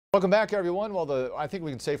Welcome back, everyone. Well, I think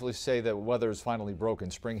we can safely say that weather is finally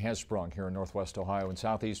broken. Spring has sprung here in Northwest Ohio and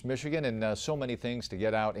Southeast Michigan, and so many things to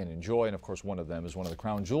get out and enjoy. And of course, one of them is one of the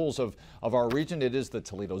crown jewels of our region. It is the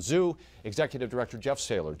Toledo Zoo. Executive Director Jeff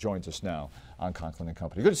Saylor joins us now on Conklin and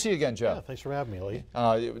Company. Good to see you again, Jeff. Yeah, thanks for having me, Lee.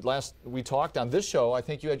 Last we talked on this show, I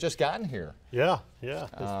think you had just gotten here. Yeah. It's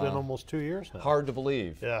been almost 2 years now. Hard to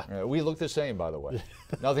believe. Yeah. We look the same, by the way.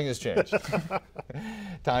 Nothing has changed.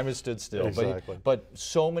 Time has stood still. Exactly. But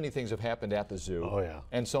so many things have happened at the zoo. Oh, yeah.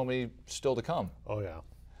 And so many still to come. Oh, yeah.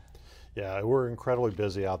 Yeah, we're incredibly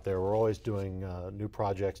busy out there. We're always doing new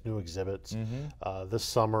projects, new exhibits. This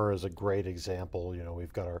summer is a great example. You know,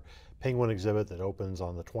 we've got our penguin exhibit that opens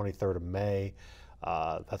on the 23rd of May.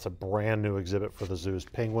 That's a brand new exhibit for the zoo's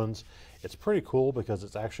penguins. It's pretty cool because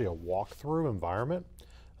it's actually a walk-through environment.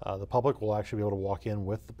 The public will actually be able to walk in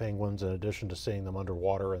with the penguins in addition to seeing them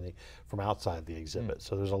underwater and from outside the exhibit.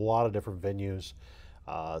 So there's a lot of different venues.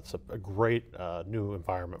 It's a great new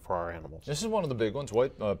enviment for our animals. This is one of the big ones,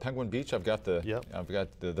 White Penguin Beach. I've got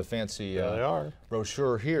the fancy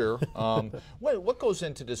brochure here. What goes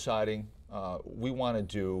into deciding we want to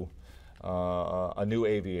do a new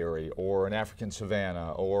aviary or an African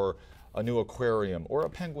savanna or a new aquarium or a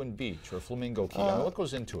penguin beach or flamingo key? What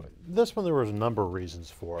goes into it? This one, there was a number of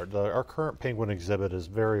reasons for it. Our current penguin exhibit is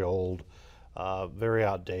very old, very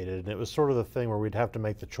outdated, and it was sort of the thing where we'd have to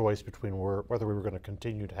make the choice between whether we were going to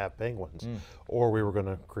continue to have penguins or we were going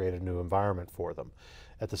to create a new environment for them.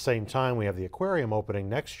 At the same time, we have the aquarium opening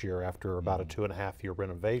next year after about a 2.5-year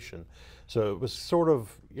renovation. So it was sort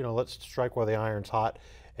of, you know, let's strike while the iron's hot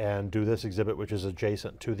and do this exhibit, which is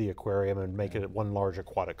adjacent to the aquarium, and make it one large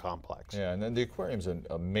aquatic complex. Yeah, and then the aquarium's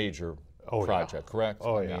a major project, correct?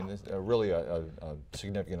 Oh, I mean, it's really a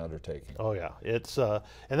significant undertaking. Oh, yeah. It's and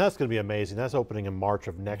that's going to be amazing. That's opening in March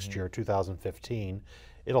of next year, 2015.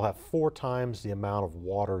 It'll have 4 times the amount of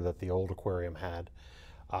water that the old aquarium had.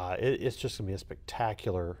 It's just going to be a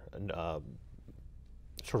spectacular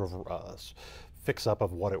sort of fix-up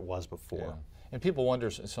of what it was before. Yeah. And people wonder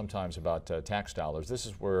sometimes about tax dollars. This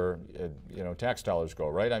is where tax dollars go,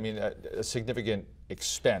 right? I mean, a significant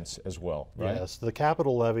expense as well, right? Yes, the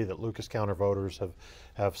capital levy that Lucas County voters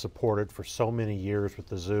have supported for so many years with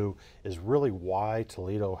the zoo is really why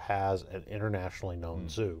Toledo has an internationally known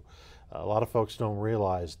zoo. A lot of folks don't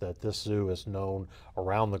realize that this zoo is known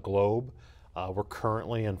around the globe. We're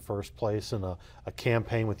currently in first place in a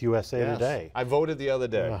campaign with USA Today. I voted the other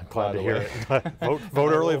day. Glad to hear it.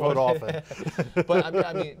 Vote early, vote often. But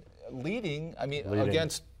I mean, leading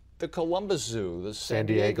against the Columbus Zoo, the San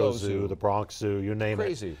Diego Zoo, the Bronx Zoo, you name it.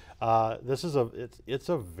 Crazy. This is it's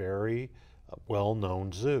a very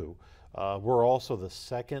well-known zoo. We're also the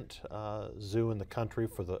second zoo in the country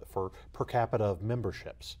for per capita of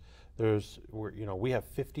memberships. We have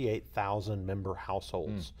 58,000 member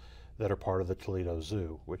households that are part of the Toledo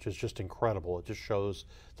Zoo, which is just incredible. It just shows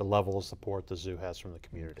the level of support the zoo has from the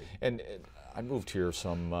community. And I moved here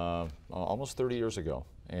some almost 30 years ago,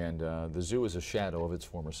 and the zoo is a shadow of its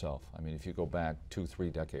former self. I mean, if you go back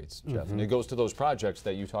 2-3 decades, Jeff, and it goes to those projects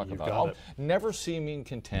that you talk about. Never seeming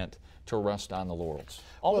content to rest on the laurels.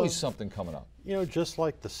 Always something coming up. You know, just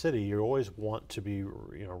like the city, you always want to be,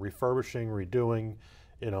 refurbishing, redoing.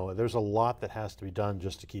 You know, there's a lot that has to be done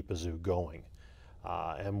just to keep a zoo going.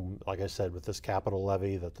 And like I said, with this capital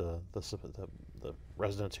levy that the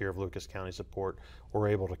residents here of Lucas County support, we're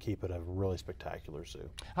able to keep it a really spectacular zoo.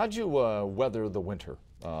 How'd you weather the winter?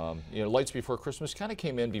 Lights Before Christmas kind of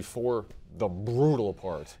came in before the brutal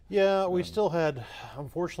part. Yeah, we still had,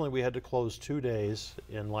 unfortunately, we had to close 2 days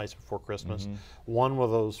in Lights Before Christmas. One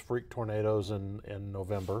was those freak tornadoes in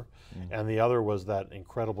November, and the other was that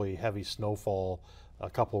incredibly heavy snowfall a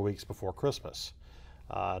couple of weeks before Christmas.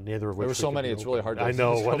 Neither of which there were so many, it's really hard to I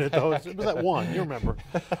know. It was that one, you remember.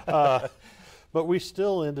 But we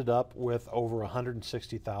still ended up with over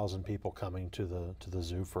 160,000 people coming to the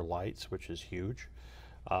zoo for lights, which is huge.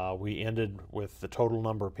 We ended with the total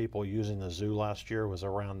number of people using the zoo last year was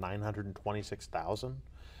around 926,000.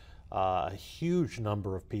 A huge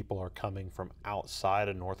number of people are coming from outside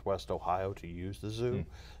of Northwest Ohio to use the zoo,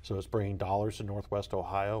 so it's bringing dollars to Northwest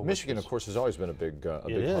Ohio. Michigan, of course, has always been a big hub,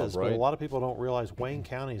 right? It is, but a lot of people don't realize Wayne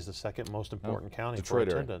County is the second most important county for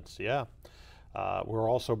attendance. Yeah, we're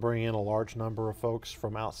also bringing in a large number of folks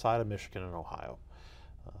from outside of Michigan and Ohio.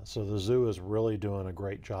 So the zoo is really doing a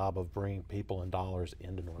great job of bringing people and dollars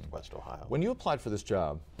into Northwest Ohio. When you applied for this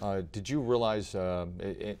job, did you realize,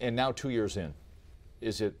 and now 2 years in,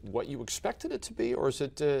 is it what you expected it to be, or is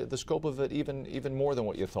it the scope of it even more than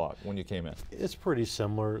what you thought when you came in? It's pretty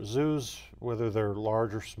similar. Zoos, whether they're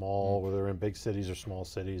large or small, whether they're in big cities or small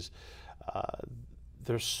cities,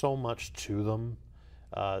 there's so much to them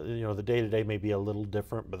You know, the day-to-day may be a little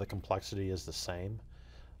different, but the complexity is the same.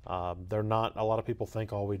 They're not, a lot of people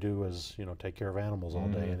think all we do is, you know, take care of animals all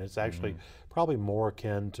day, and it's actually probably more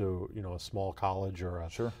akin to, you know, a small college or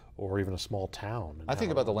or even a small town. I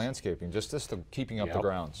think about the landscaping, just the keeping up the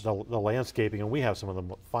grounds. The landscaping, and we have some of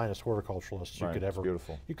the finest horticulturalists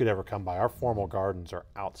you could ever come by. Our formal gardens are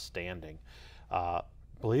outstanding.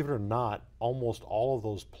 Believe it or not, almost all of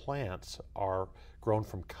those plants are grown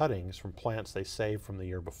from cuttings from plants they saved from the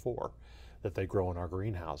year before that they grow in our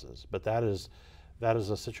greenhouses. But that is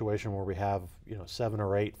a situation where we have, you know, 7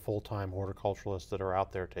 or 8 full-time horticulturalists that are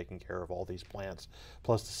out there taking care of all these plants,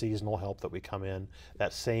 plus the seasonal help that we come in.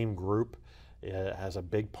 That same group has a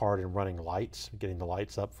big part in running lights, getting the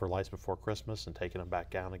lights up for lights before Christmas and taking them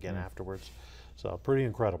back down again afterwards. So pretty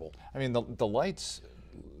incredible. I mean, the lights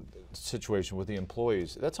situation with the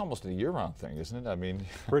employees, that's almost a year-round thing, isn't it? I mean,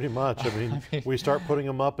 pretty much. I mean, we start putting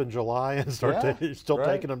them up in July and start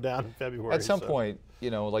taking them down in February. At some point,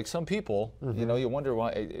 you know, like some people, you know, you wonder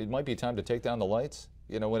why it might be time to take down the lights.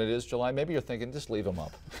 You know, when it is July, maybe you're thinking, just leave them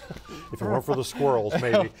up. If it weren't for the squirrels,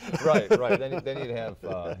 maybe. Right. Then you'd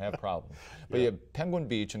have problems. But you have Penguin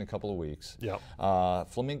Beach in a couple of weeks. Yeah.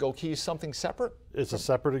 Flamingo Keys, something separate? It's a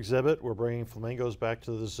separate exhibit. We're bringing flamingos back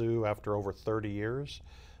to the zoo after over 30 years.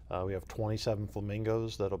 We have 27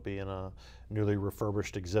 flamingos that'll be in a newly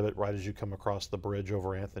refurbished exhibit right as you come across the bridge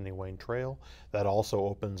over Anthony Wayne Trail. That also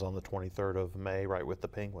opens on the 23rd of May, right with the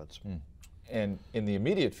penguins. And in the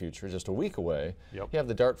immediate future, just a week away, you have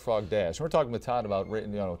the Dart Frog Dash. We're talking with Todd about, you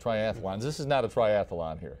know, triathlons. This is not a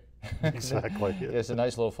triathlon here. Exactly. It's a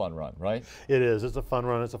nice little fun run, right? It is. It's a fun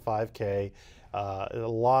run. It's a 5K. A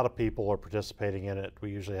lot of people are participating in it. We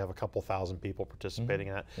usually have a couple thousand people participating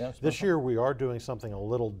in it. Yeah, this year we are doing something a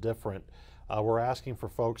little different. We're asking for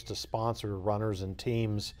folks to sponsor runners and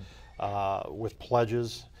teams with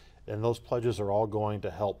pledges, and those pledges are all going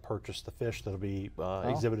to help purchase the fish that'll be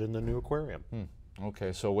exhibited in the new aquarium.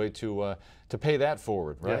 Okay, so a way to pay that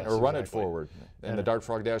forward, right? Yes, or run it forward. And the Dart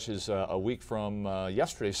Frog Dash is a week from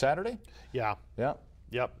yesterday, Saturday? Yeah. Yeah.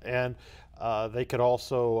 Yep. And they could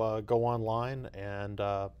also go online and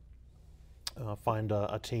find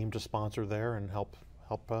a team to sponsor there and help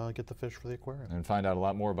get the fish for the aquarium. And find out a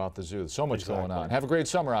lot more about the zoo. There's so much going on. Have a great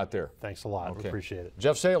summer out there. Thanks a lot. We appreciate it.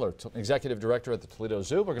 Jeff Saylor, Executive Director at the Toledo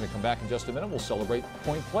Zoo. We're going to come back in just a minute. We'll celebrate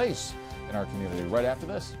Point Place in our community right after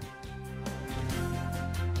this.